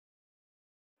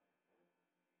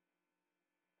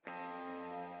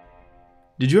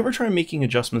Did you ever try making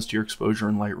adjustments to your exposure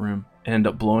in Lightroom and end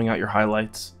up blowing out your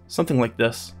highlights? Something like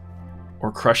this.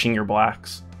 Or crushing your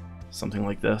blacks? Something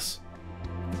like this.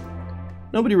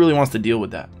 Nobody really wants to deal with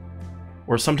that.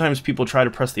 Or sometimes people try to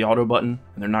press the auto button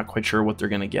and they're not quite sure what they're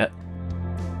going to get.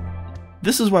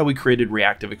 This is why we created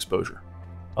Reactive Exposure,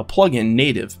 a plugin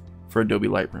native for Adobe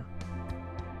Lightroom.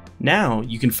 Now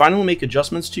you can finally make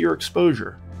adjustments to your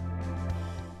exposure,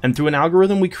 and through an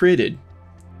algorithm we created,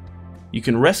 you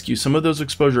can rescue some of those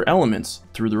exposure elements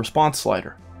through the response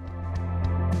slider.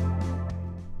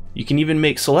 You can even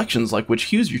make selections like which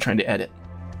hues you're trying to edit,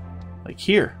 like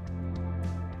here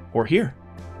or here.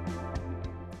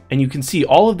 And you can see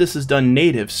all of this is done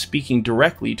native, speaking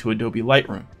directly to Adobe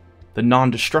Lightroom, the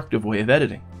non-destructive way of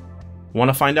editing. Want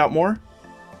to find out more?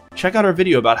 Check out our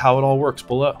video about how it all works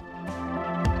below.